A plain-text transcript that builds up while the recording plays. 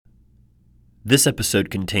This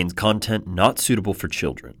episode contains content not suitable for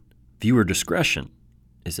children. Viewer discretion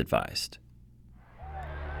is advised.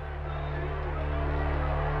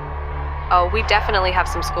 Oh, we definitely have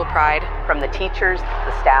some school pride. From the teachers,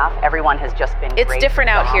 the staff, everyone has just been It's great.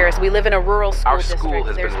 different out here as we live in a rural school district. Our school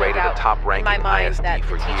has There's been no rated doubt a top-ranking in my mind ISD that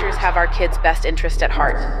for the teachers years. have our kids' best interest at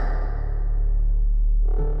heart.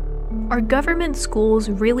 Are government schools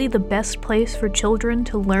really the best place for children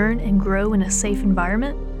to learn and grow in a safe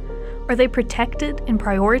environment? Are they protected and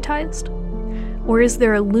prioritized? Or is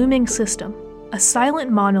there a looming system, a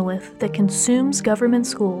silent monolith that consumes government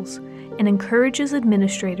schools and encourages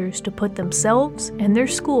administrators to put themselves and their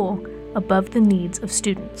school above the needs of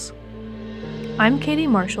students? I'm Katie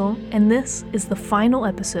Marshall, and this is the final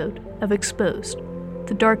episode of Exposed,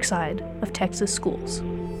 the dark side of Texas schools.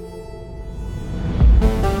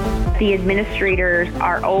 The administrators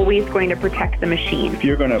are always going to protect the machine. If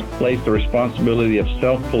you're going to place the responsibility of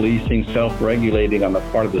self-policing, self-regulating on the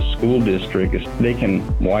part of the school district, they can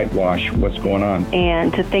whitewash what's going on.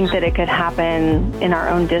 And to think that it could happen in our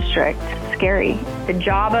own district, scary. The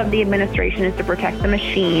job of the administration is to protect the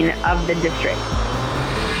machine of the district.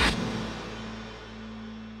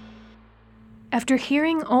 After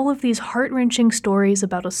hearing all of these heart-wrenching stories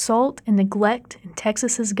about assault and neglect in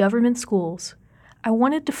Texas's government schools, I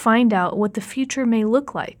wanted to find out what the future may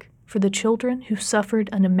look like for the children who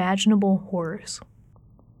suffered unimaginable horrors.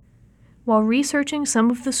 While researching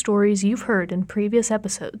some of the stories you've heard in previous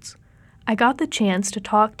episodes, I got the chance to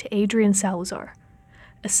talk to Adrian Salazar,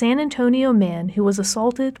 a San Antonio man who was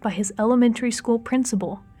assaulted by his elementary school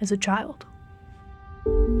principal as a child.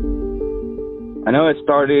 I know it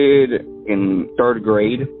started in third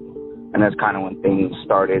grade, and that's kind of when things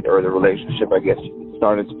started, or the relationship, I guess,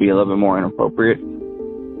 started to be a little bit more inappropriate.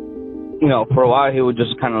 You know, for a while, he would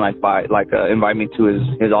just kind of invite me to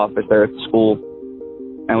his office there at the school,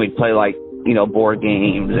 and we'd play board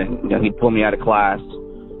games, and, he'd pull me out of class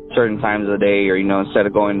certain times of the day, or, instead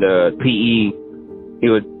of going to PE, he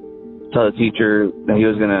would tell the teacher that he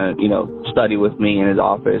was going to, study with me in his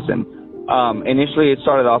office. And initially it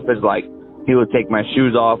started off as he would take my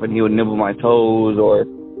shoes off and he would nibble my toes, or,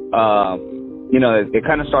 it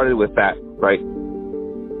kind of started with that, right?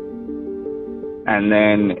 And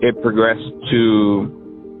then it progressed to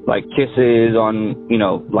kisses on,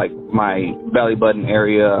 my belly button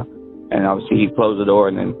area. And obviously he'd close the door,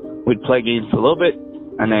 and then we'd play games for a little bit.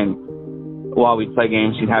 And then while we'd play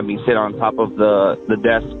games, he'd have me sit on top of the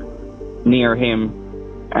desk near him.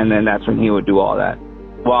 And then that's when he would do all that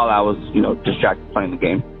while I was, distracted playing the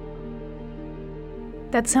game.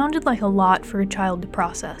 That sounded like a lot for a child to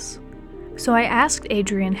process. So I asked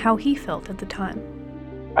Adrian how he felt at the time.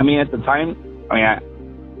 I mean, at the time,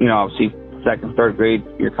 obviously second, third grade,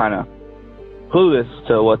 you're kind of clueless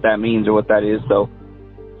to what that means or what that is. So,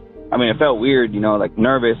 it felt weird,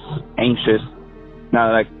 nervous, anxious.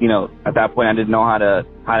 Now, at that point, I didn't know how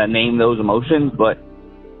to name those emotions, but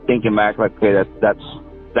thinking back, okay,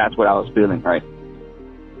 that's what I was feeling, right?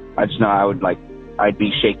 I just know I'd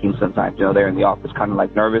be shaking sometimes, there in the office, kind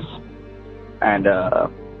of nervous, and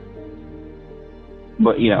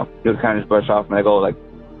but it would kind of just brush off, and I go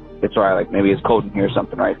it's all right, maybe it's cold in here or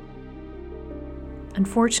something, right?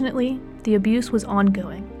 Unfortunately, the abuse was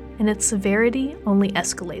ongoing, and its severity only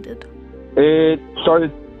escalated. It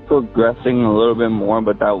started progressing a little bit more,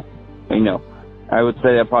 but that, I would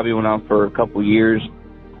say that probably went on for a couple years,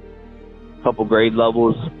 couple grade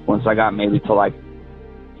levels. Once I got maybe to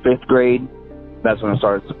fifth grade, that's when it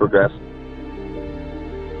started to progress.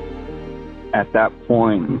 At that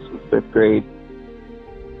point, fifth grade,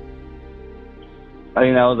 I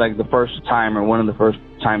think that was the first time, or one of the first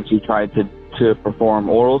times he tried to perform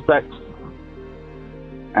oral sex.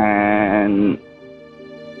 And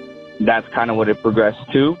that's kind of what it progressed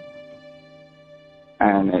to.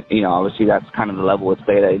 And, obviously that's kind of the level it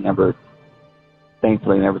stayed at. He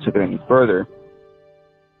thankfully never took it any further.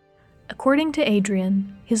 According to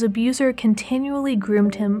Adrian, his abuser continually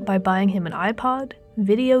groomed him by buying him an iPod,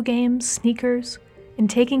 video games, sneakers, and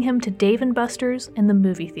taking him to Dave & Buster's and the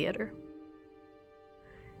movie theater.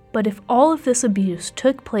 But if all of this abuse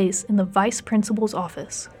took place in the vice principal's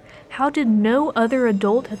office, how did no other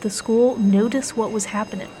adult at the school notice what was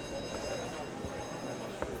happening?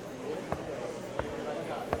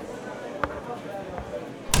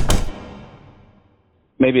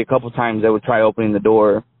 Maybe a couple times they would try opening the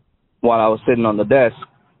door while I was sitting on the desk,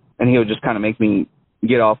 and he would just kind of make me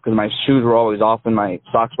get off because my shoes were always off and my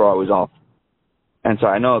socks were always off. And so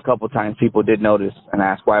I know a couple times people did notice and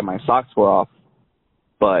ask why my socks were off,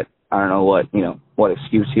 but I don't know what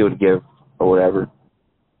excuse he would give or whatever.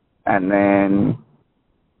 And then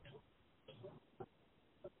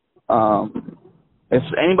if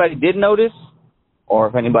anybody did notice, or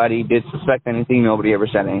if anybody did suspect anything, nobody ever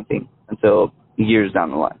said anything until years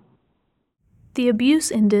down the line. The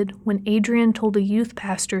abuse ended when Adrian told a youth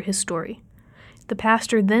pastor his story. The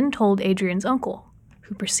pastor then told Adrian's uncle,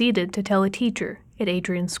 who proceeded to tell a teacher at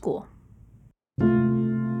Adrian's school.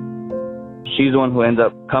 She's the one who ends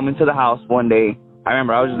up coming to the house one day. I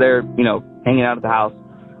remember I was there, hanging out at the house.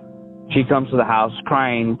 She comes to the house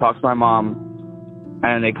crying, talks to my mom,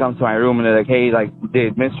 and they come to my room and they're like, hey, like,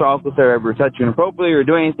 did Mr. Officer ever touch you inappropriately or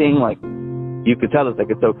do anything? Like, you could tell us, like,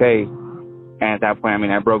 it's okay. And at that point,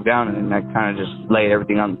 I broke down and I kind of just laid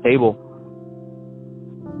everything on the table.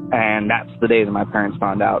 And that's the day that my parents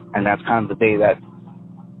found out. And that's kind of the day that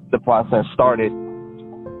the process started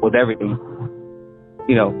with everything.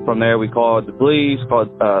 From there we called the police,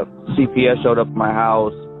 CPS showed up at my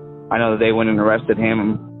house. I know that they went and arrested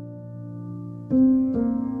him.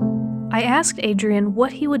 I asked Adrian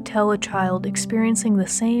what he would tell a child experiencing the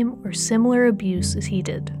same or similar abuse as he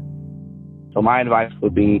did. So my advice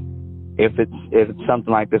would be, if it's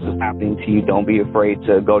something like this is happening to you, don't be afraid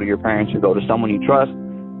to go to your parents or go to someone you trust,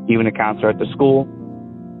 even a counselor at the school.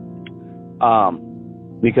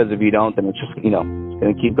 Because if you don't, then it's just, it's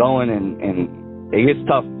going to keep going and it gets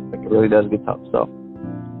tough. Like, it really does get tough.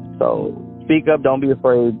 So speak up. Don't be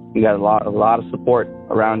afraid. You got a lot of support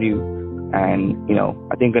around you. And,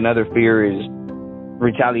 I think another fear is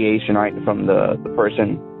retaliation, right, from the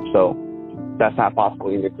person. So that's not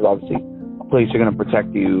possible either, because obviously police are going to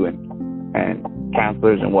protect you and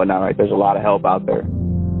counselors and whatnot, right? There's a lot of help out there.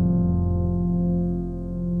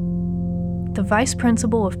 The vice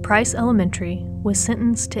principal of Price Elementary was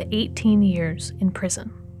sentenced to 18 years in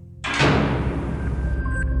prison.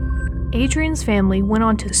 Adrian's family went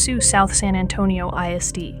on to sue South San Antonio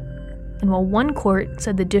ISD, and while one court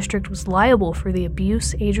said the district was liable for the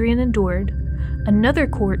abuse Adrian endured, another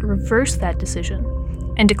court reversed that decision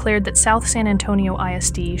and declared that South San Antonio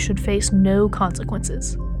ISD should face no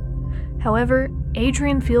consequences. However,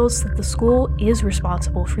 Adrian feels that the school is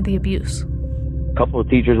responsible for the abuse. A couple of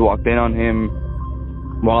teachers walked in on him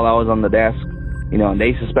while I was on the desk, and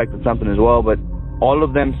they suspected something as well, but all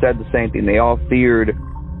of them said the same thing. They all feared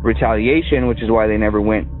retaliation, which is why they never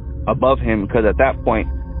went above him, because at that point,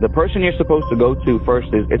 the person you're supposed to go to first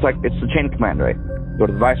it's the chain of command, right? You go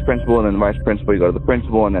to the vice principal, and then the vice principal, you go to the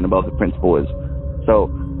principal, and then above the principal is. So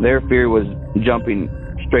their fear was jumping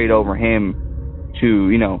straight over him to,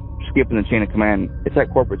 skipping the chain of command. It's like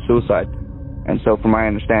corporate suicide. And so from my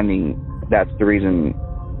understanding, that's the reason,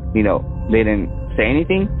 they didn't say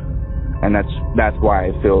anything. And that's why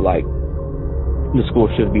I feel like the school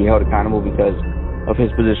should be held accountable, because of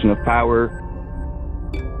his position of power.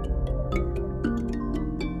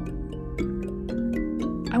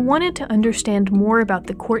 I wanted to understand more about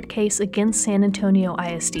the court case against San Antonio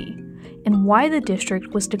ISD and why the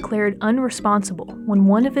district was declared unresponsible when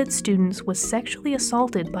one of its students was sexually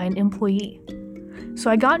assaulted by an employee.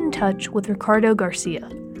 So I got in touch with Ricardo Garcia,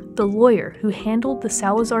 the lawyer who handled the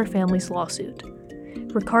Salazar family's lawsuit.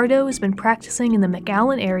 Ricardo has been practicing in the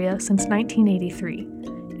McAllen area since 1983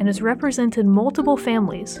 and has represented multiple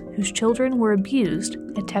families whose children were abused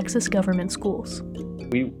at Texas government schools.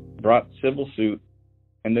 We brought civil suit,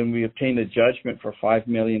 and then we obtained a judgment for $5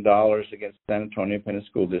 million against San Antonio Independent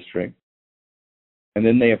School District. And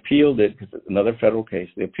then they appealed it, because it's another federal case.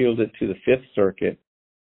 They appealed it to the Fifth Circuit.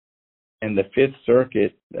 And the Fifth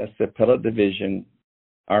Circuit, that's the appellate division,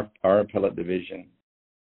 our appellate division,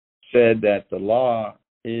 said that the law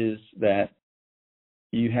is that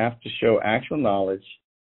you have to show actual knowledge,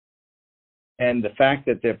 and the fact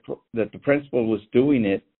that the principal was doing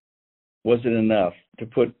it wasn't enough to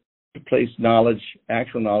place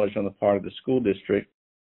actual knowledge on the part of the school district,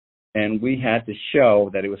 and we had to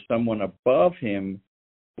show that it was someone above him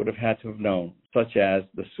would have had to have known, such as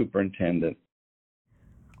the superintendent.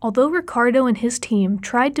 Although Ricardo and his team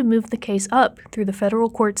tried to move the case up through the federal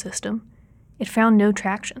court system, it found no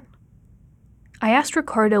traction. I asked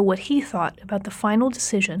Ricardo what he thought about the final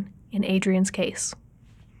decision in Adrian's case.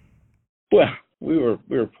 Well, we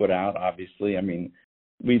were put out, obviously.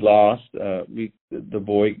 We lost. The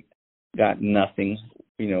boy got nothing.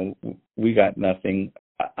 We got nothing.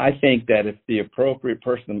 I think that if the appropriate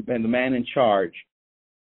person and the man in charge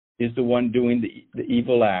is the one doing the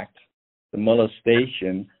evil act, the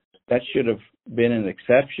molestation, that should have been an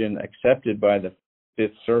exception accepted by the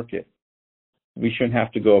Fifth Circuit. We shouldn't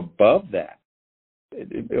have to go above that.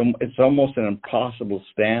 It's almost an impossible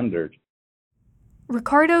standard.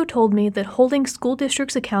 Ricardo told me that holding school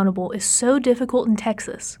districts accountable is so difficult in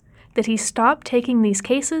Texas that he stopped taking these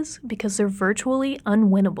cases because they're virtually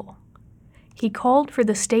unwinnable. he called for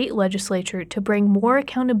the state legislature to bring more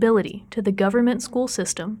accountability to the government school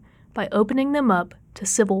system by opening them up to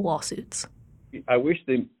civil lawsuits. I wish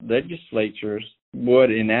the legislatures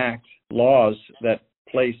would enact laws that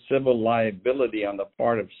place civil liability on the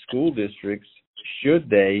part of school districts should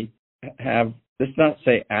they have, let's not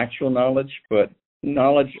say actual knowledge, but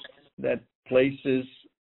knowledge that places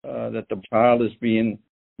that the child is being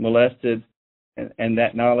molested, and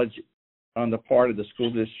that knowledge on the part of the school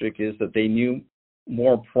district is that they knew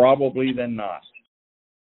more probably than not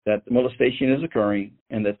that the molestation is occurring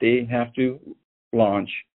and that they have to launch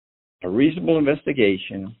a reasonable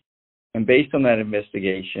investigation, and based on that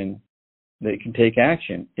investigation, they can take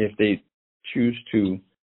action. If they choose to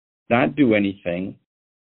not do anything,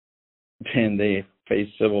 then they face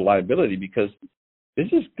civil liability, because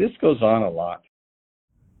this goes on a lot.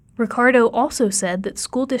 Ricardo also said that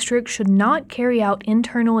school districts should not carry out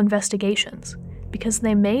internal investigations because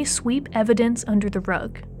they may sweep evidence under the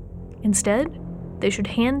rug. Instead, they should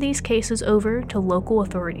hand these cases over to local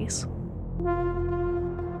authorities.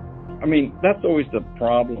 I mean, that's always the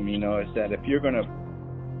problem, is that if you're going to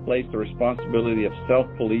place the responsibility of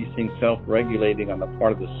self-policing, self-regulating on the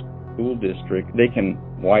part of the school district, they can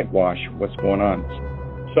whitewash what's going on.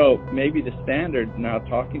 So maybe the standard, now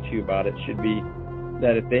talking to you about it, should be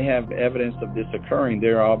that if they have evidence of this occurring,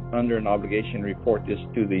 they're under an obligation to report this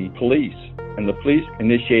to the police, and the police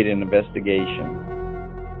initiate an investigation.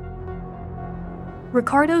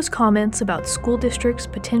 Ricardo's comments about school districts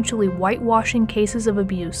potentially whitewashing cases of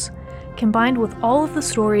abuse, combined with all of the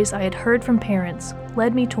stories I had heard from parents,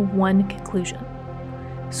 led me to one conclusion.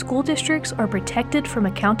 School districts are protected from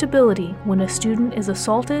accountability when a student is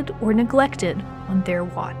assaulted or neglected on their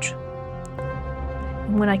watch.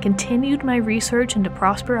 And when I continued my research into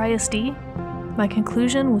Prosper ISD, my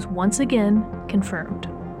conclusion was once again confirmed.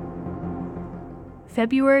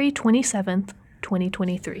 February 27th,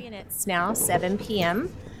 2023. And it's now 7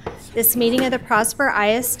 p.m. This meeting of the Prosper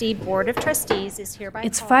ISD Board of Trustees is hereby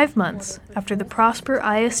It's 5 months after the Prosper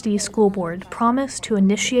ISD School Board promised to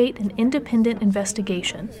initiate an independent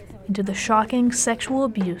investigation into the shocking sexual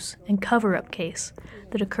abuse and cover-up case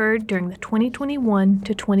that occurred during the 2021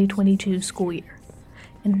 to 2022 school year,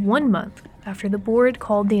 and 1 month after the board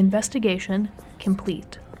called the investigation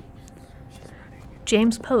complete.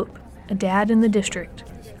 James Pope, a dad in the district,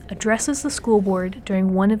 addresses the school board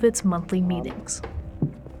during one of its monthly meetings.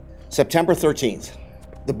 September 13th,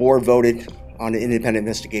 the board voted on an independent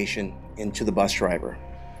investigation into the bus driver,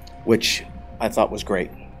 which I thought was great.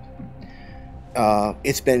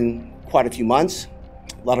 It's been quite a few months.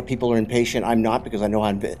 A lot of people are impatient. I'm not, because I know how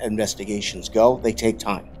investigations go. They take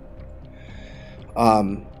time.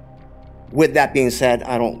 With that being said,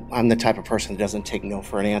 I'm the type of person that doesn't take no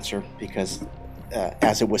for an answer, because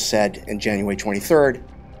as it was said in January 23rd,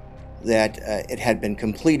 that it had been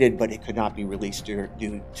completed, but it could not be released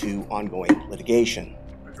due to ongoing litigation.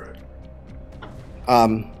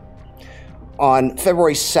 On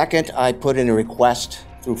February 2nd, I put in a request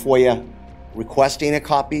through FOIA requesting a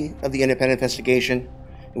copy of the independent investigation.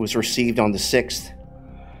 It was received on the 6th,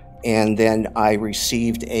 and then I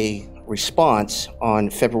received a response on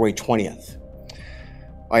February 20th.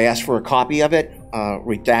 I asked for a copy of it,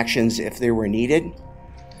 redactions if they were needed.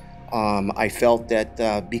 I felt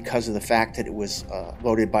that because of the fact that it was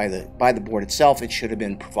voted by the board itself, it should have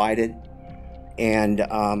been provided. And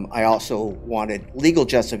I also wanted legal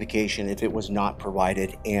justification if it was not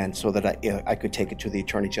provided, and so that I could take it to the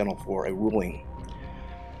Attorney General for a ruling.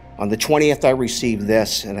 On the 20th, I received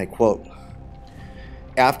this, and I quote,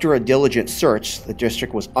 "After a diligent search, the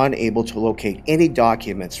district was unable to locate any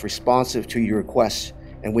documents responsive to your request,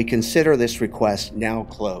 and we consider this request now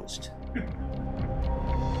closed."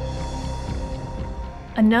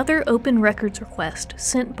 Another open records request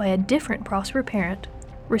sent by a different Prosper parent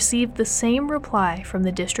received the same reply from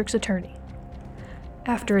the district's attorney.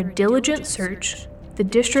 After a diligent search, the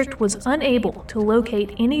district was unable to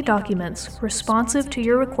locate any documents responsive to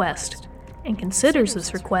your request and considers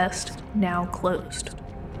this request now closed.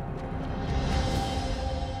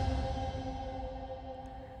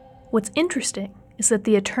 What's interesting is that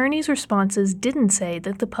the attorney's responses didn't say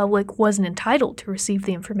that the public wasn't entitled to receive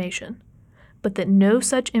the information, but that no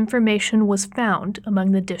such information was found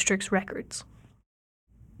among the district's records.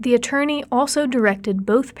 The attorney also directed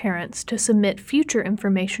both parents to submit future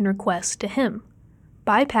information requests to him,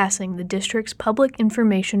 bypassing the district's public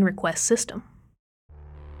information request system.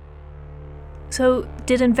 So,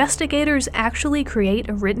 did investigators actually create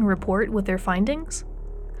a written report with their findings?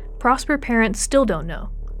 Prosper parents still don't know,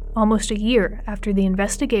 almost a year after the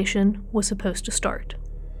investigation was supposed to start.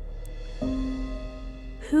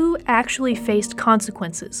 who actually faced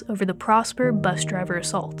consequences over the Prosper bus driver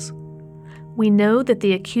assaults? We know that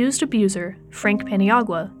the accused abuser, Frank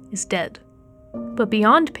Paniagua, is dead. But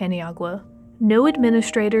beyond Paniagua, no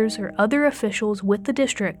administrators or other officials with the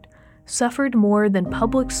district suffered more than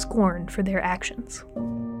public scorn for their actions.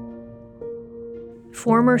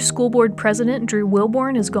 Former school board president Drew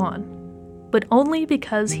Wilborn is gone, but only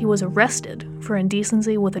because he was arrested for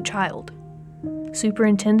indecency with a child.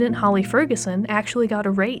 Superintendent Holly Ferguson actually got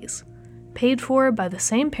a raise, paid for by the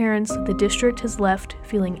same parents the district has left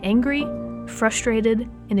feeling angry, frustrated,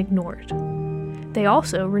 and ignored. They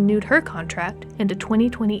also renewed her contract into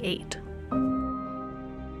 2028.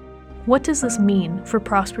 What does this mean for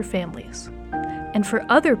Prosper families? And for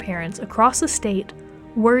other parents across the state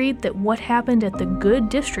worried that what happened at the good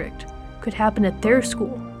district could happen at their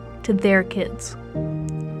school, to their kids?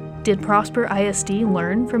 Did Prosper ISD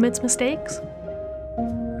learn from its mistakes?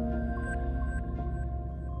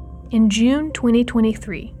 In June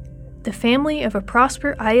 2023, the family of a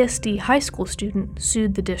Prosper ISD high school student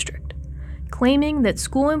sued the district, claiming that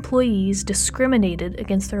school employees discriminated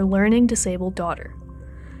against their learning disabled daughter.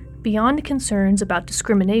 Beyond concerns about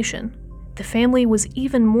discrimination, the family was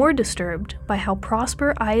even more disturbed by how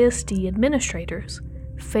Prosper ISD administrators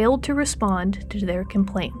failed to respond to their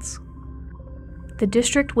complaints. The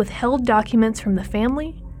district withheld documents from the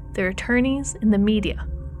family, their attorneys, and the media,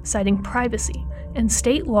 citing privacy and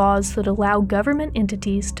state laws that allow government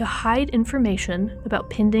entities to hide information about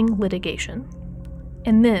pending litigation.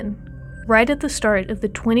 And then, right at the start of the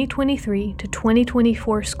 2023 to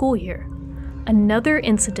 2024 school year, another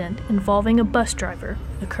incident involving a bus driver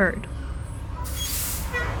occurred.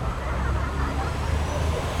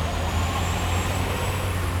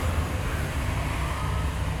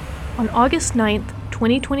 On August 9,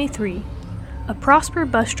 2023, a Prosper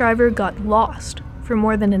bus driver got lost for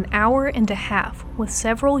more than an hour and a half with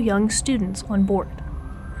several young students on board.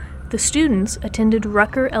 The students attended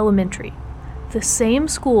Rucker Elementary, the same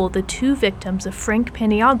school the two victims of Frank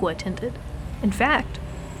Paniagua attended. In fact,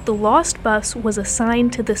 the lost bus was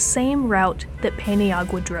assigned to the same route that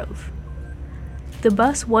Paniagua drove. The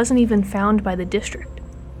bus wasn't even found by the district.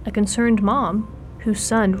 A concerned mom, whose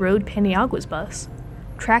son rode Paniagua's bus,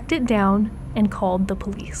 tracked it down and called the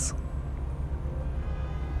police.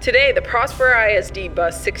 Today, the Prosper ISD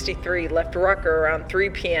Bus 63 left Rucker around 3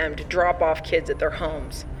 p.m. to drop off kids at their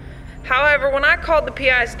homes. However, when I called the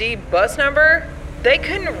PISD bus number, they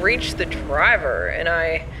couldn't reach the driver, and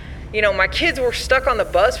my kids were stuck on the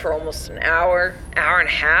bus for almost an hour and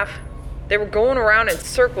a half. They were going around in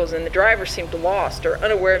circles and the driver seemed lost or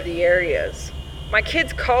unaware of the areas. My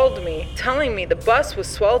kids called me, telling me the bus was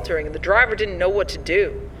sweltering and the driver didn't know what to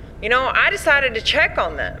do. I decided to check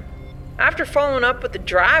on them. After following up with the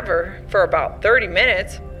driver for about 30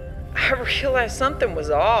 minutes, I realized something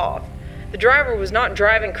was off. The driver was not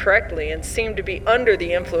driving correctly and seemed to be under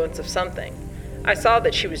the influence of something. I saw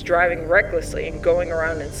that she was driving recklessly and going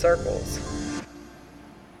around in circles.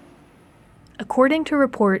 According to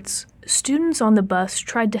reports, students on the bus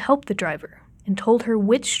tried to help the driver and told her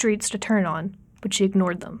which streets to turn on, but she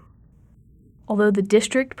ignored them. Although the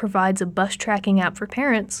district provides a bus tracking app for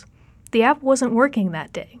parents, the app wasn't working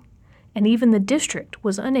that day, and even the district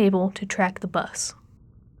was unable to track the bus.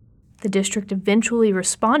 The district eventually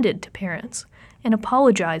responded to parents and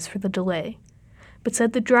apologized for the delay, but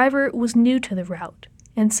said the driver was new to the route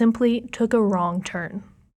and simply took a wrong turn.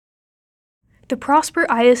 The Prosper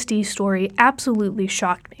ISD story absolutely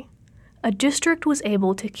shocked me. A district was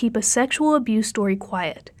able to keep a sexual abuse story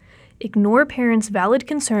quiet, ignore parents' valid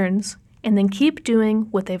concerns, and then keep doing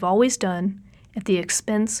what they've always done at the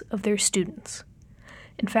expense of their students.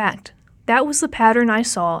 In fact, that was the pattern I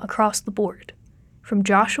saw across the board, from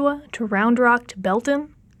Joshua to Round Rock to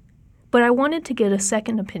Belton, but I wanted to get a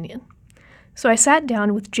second opinion. So I sat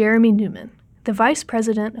down with Jeremy Newman, the Vice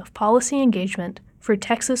President of Policy Engagement for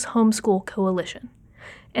Texas Homeschool Coalition,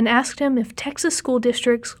 and asked him if Texas school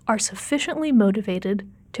districts are sufficiently motivated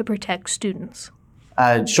to protect students.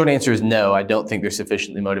 Short answer is no. I don't think they're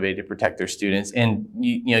sufficiently motivated to protect their students. And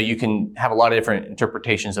you can have a lot of different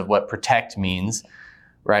interpretations of what protect means,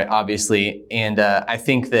 right? Obviously, and I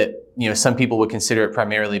think that some people would consider it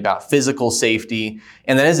primarily about physical safety,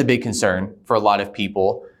 and that is a big concern for a lot of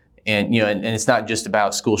people. And and it's not just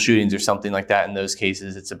about school shootings or something like that. In those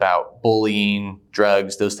cases, it's about bullying,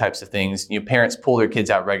 drugs, those types of things. Parents pull their kids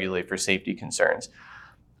out regularly for safety concerns.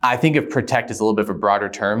 I think of protect as a little bit of a broader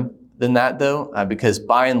term than that, though, because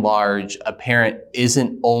by and large, a parent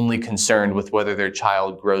isn't only concerned with whether their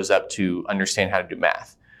child grows up to understand how to do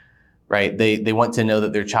math, right? They want to know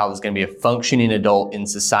that their child is going to be a functioning adult in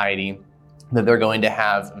society that they're going to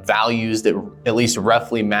have values that at least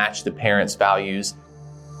roughly match the parents' values.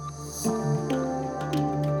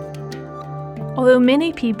 Although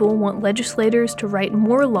many people want legislators to write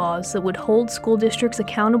more laws that would hold school districts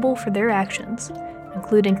accountable for their actions,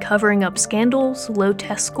 including covering up scandals, low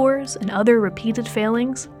test scores, and other repeated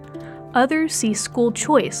failings, others see school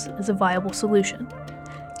choice as a viable solution.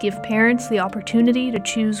 Give parents the opportunity to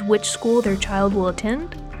choose which school their child will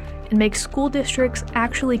attend, and make school districts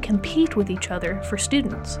actually compete with each other for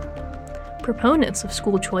students. Proponents of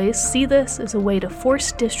school choice see this as a way to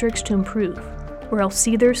force districts to improve, or else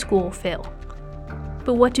see their school fail.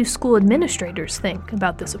 But what do school administrators think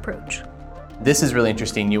about this approach? This is really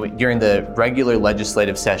interesting. During the regular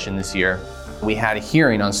legislative session this year, we had a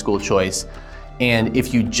hearing on school choice. And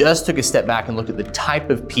if you just took a step back and looked at the type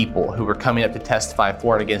of people who were coming up to testify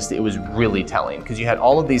for and against it, it was really telling. Because you had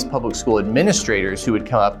all of these public school administrators who would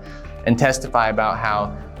come up and testify about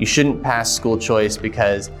how you shouldn't pass school choice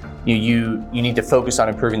because you need to focus on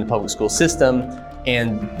improving the public school system,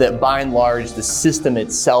 and that by and large the system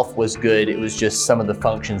itself was good. It was just some of the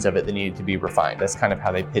functions of it that needed to be refined. That's kind of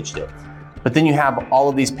how they pitched it. But then you have all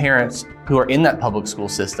of these parents who are in that public school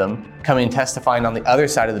system coming and testifying on the other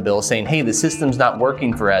side of the bill saying, hey, the system's not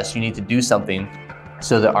working for us. You need to do something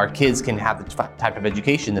so that our kids can have the type of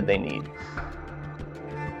education that they need.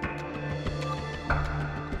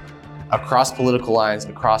 Across political lines,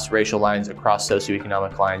 across racial lines, across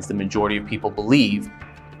socioeconomic lines, the majority of people believe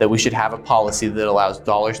that we should have a policy that allows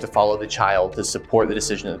dollars to follow the child to support the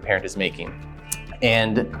decision that the parent is making.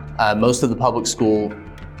 And most of the public school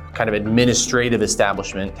kind of administrative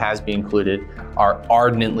establishment, TASB included, are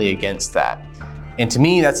ardently against that. And to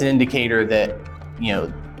me, that's an indicator that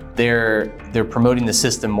they're promoting the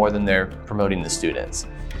system more than they're promoting the students.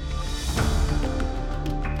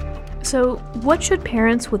 So, what should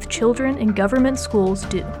parents with children in government schools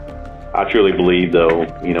do? I truly believe, though,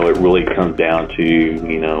 it really comes down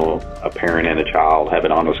to, a parent and a child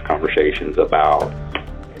having honest conversations about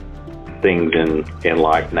things in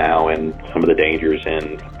life now and some of the dangers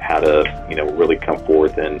and how to, really come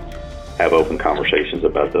forth and have open conversations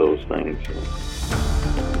about those things.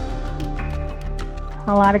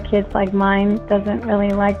 A lot of kids like mine doesn't really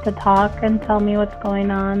like to talk and tell me what's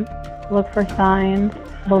going on. Look for signs.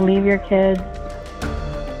 Believe your kids.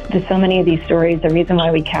 There's so many of these stories, the reason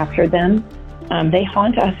why we captured them, they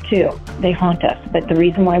haunt us too. They haunt us. But the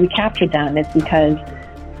reason why we captured them is because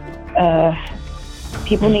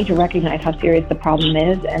people need to recognize how serious the problem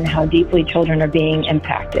is and how deeply children are being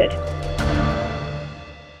impacted.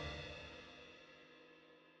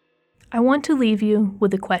 I want to leave you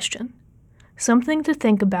with a question. Something to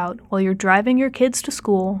think about while you're driving your kids to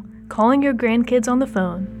school, calling your grandkids on the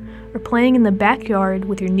phone, or playing in the backyard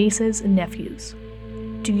with your nieces and nephews.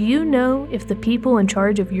 Do you know if the people in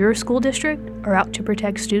charge of your school district are out to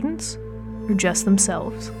protect students, or just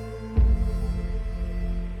themselves?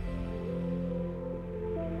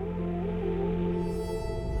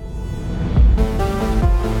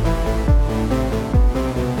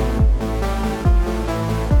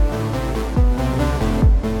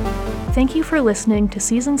 Thank you for listening to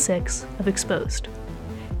Season 6 of Exposed.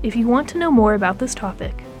 If you want to know more about this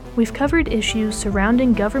topic, we've covered issues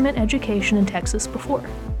surrounding government education in Texas before.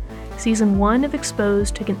 Season 1 of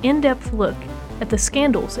Exposed took an in-depth look at the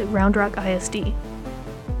scandals at Round Rock ISD.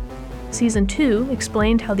 Season 2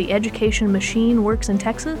 explained how the education machine works in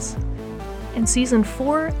Texas. And Season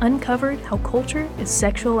 4 uncovered how culture is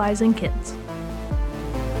sexualizing kids.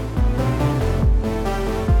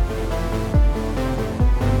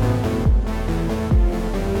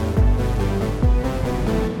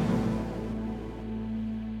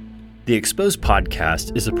 The Exposed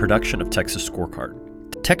podcast is a production of Texas Scorecard.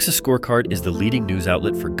 Texas Scorecard is the leading news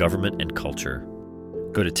outlet for government and culture.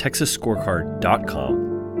 Go to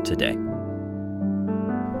texasscorecard.com today.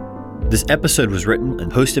 This episode was written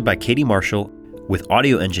and hosted by Katie Marshall, with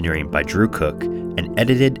audio engineering by Drew Cook, and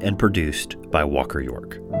edited and produced by Walker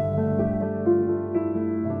York.